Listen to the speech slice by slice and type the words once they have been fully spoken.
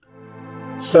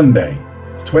Sunday,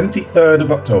 23rd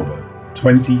of October,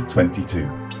 2022.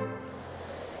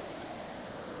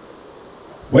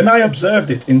 When I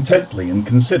observed it intently and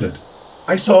considered,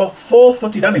 I saw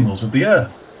four-footed animals of the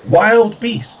earth, wild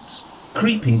beasts,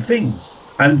 creeping things,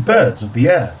 and birds of the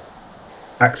air.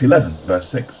 Acts 11, verse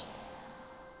 6.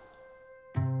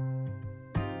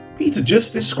 Peter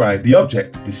just described the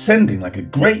object descending like a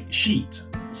great sheet,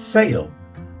 sail,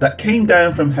 that came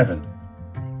down from heaven.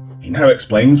 He now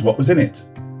explains what was in it.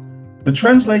 The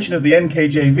translation of the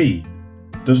NKJV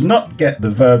does not get the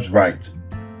verbs right,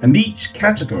 and each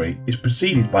category is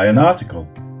preceded by an article.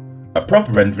 A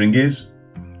proper rendering is,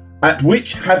 "At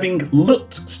which having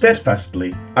looked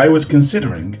steadfastly, I was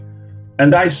considering,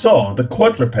 and I saw the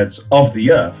quadrupeds of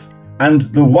the earth, and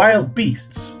the wild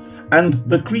beasts, and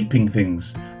the creeping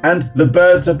things, and the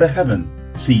birds of the heaven."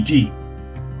 CG.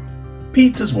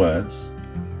 Peter's words,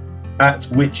 "at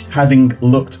which having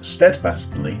looked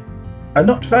steadfastly," are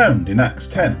not found in Acts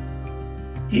 10.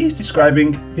 He is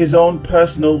describing his own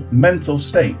personal mental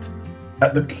state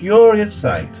at the curious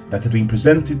sight that had been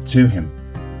presented to him.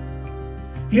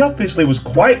 He obviously was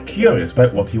quite curious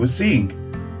about what he was seeing.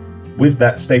 With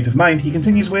that state of mind, he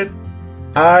continues with,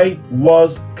 "I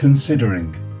was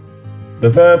considering." The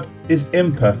verb is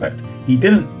imperfect. He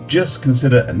didn't just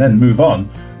consider and then move on.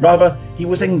 Rather, he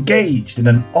was engaged in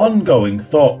an ongoing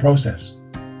thought process.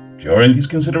 During his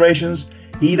considerations,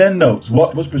 he then notes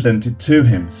what was presented to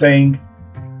him, saying,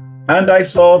 "And I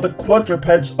saw the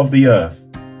quadrupeds of the earth,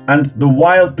 and the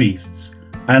wild beasts,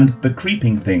 and the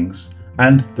creeping things,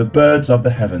 and the birds of the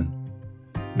heaven."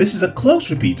 This is a close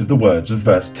repeat of the words of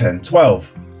verse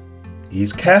 10-12. He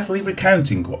is carefully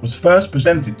recounting what was first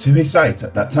presented to his sight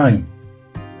at that time.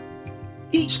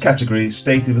 Each category is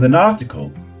stated with an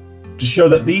article to show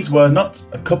that these were not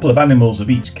a couple of animals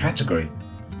of each category,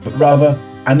 but rather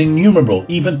an innumerable,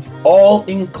 even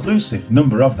all-inclusive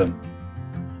number of them.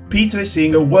 Peter is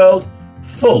seeing a world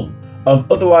full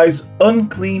of otherwise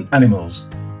unclean animals,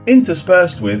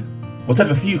 interspersed with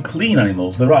whatever few clean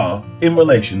animals there are in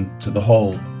relation to the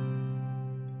whole.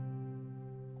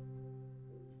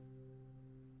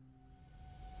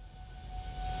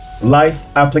 Life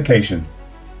application.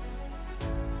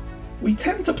 We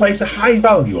tend to place a high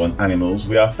value on animals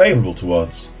we are favourable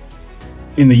towards.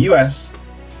 In the US,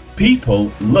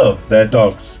 people love their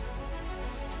dogs.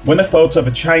 When a photo of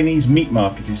a Chinese meat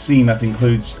market is seen that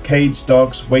includes caged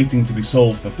dogs waiting to be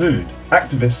sold for food,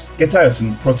 activists get out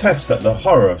and protest at the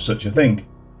horror of such a thing.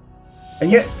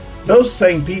 And yet, those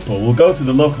same people will go to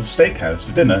the local steakhouse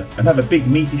for dinner and have a big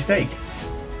meaty steak.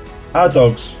 Are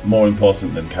dogs more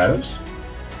important than cows?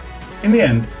 In the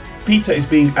end, Peter is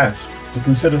being asked to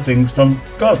consider things from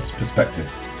God's perspective.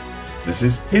 This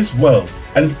is his world,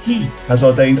 and he has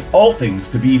ordained all things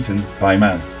to be eaten by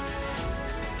man.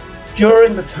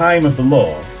 During the time of the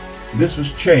law, this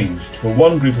was changed for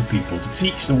one group of people to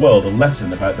teach the world a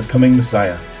lesson about the coming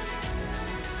Messiah.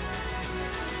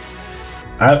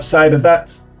 Outside of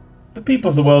that, the people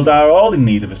of the world are all in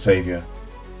need of a saviour.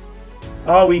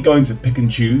 Are we going to pick and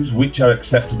choose which are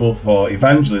acceptable for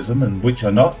evangelism and which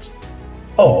are not?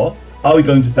 Or are we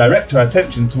going to direct our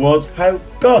attention towards how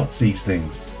God sees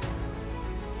things?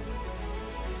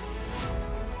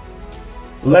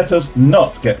 Let us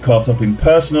not get caught up in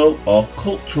personal or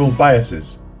cultural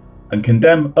biases and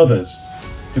condemn others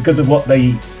because of what they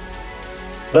eat.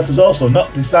 Let us also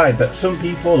not decide that some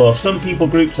people or some people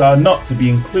groups are not to be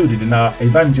included in our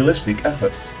evangelistic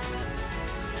efforts.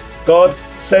 God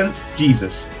sent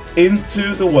Jesus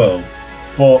into the world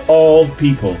for all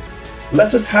people.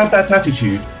 Let us have that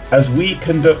attitude as we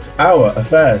conduct our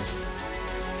affairs.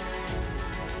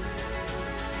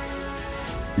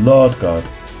 Lord God,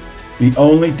 the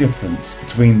only difference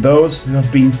between those who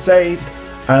have been saved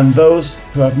and those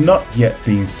who have not yet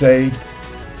been saved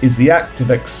is the act of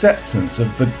acceptance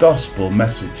of the gospel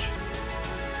message.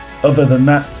 Other than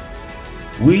that,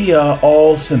 we are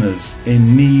all sinners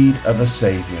in need of a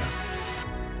saviour.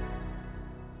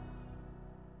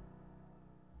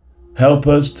 Help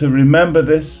us to remember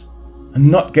this and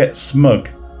not get smug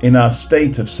in our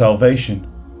state of salvation.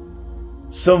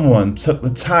 Someone took the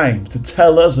time to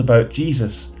tell us about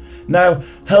Jesus. Now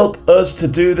help us to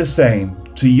do the same.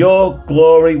 To your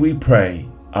glory we pray.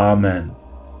 Amen.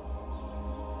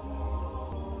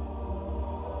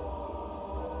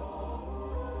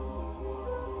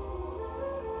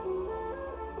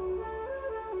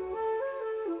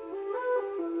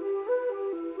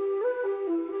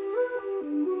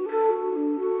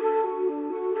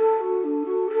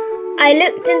 I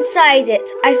looked inside it.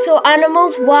 I saw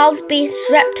animals, wild beasts,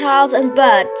 reptiles, and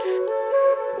birds.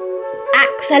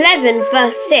 Acts 11,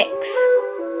 verse 6.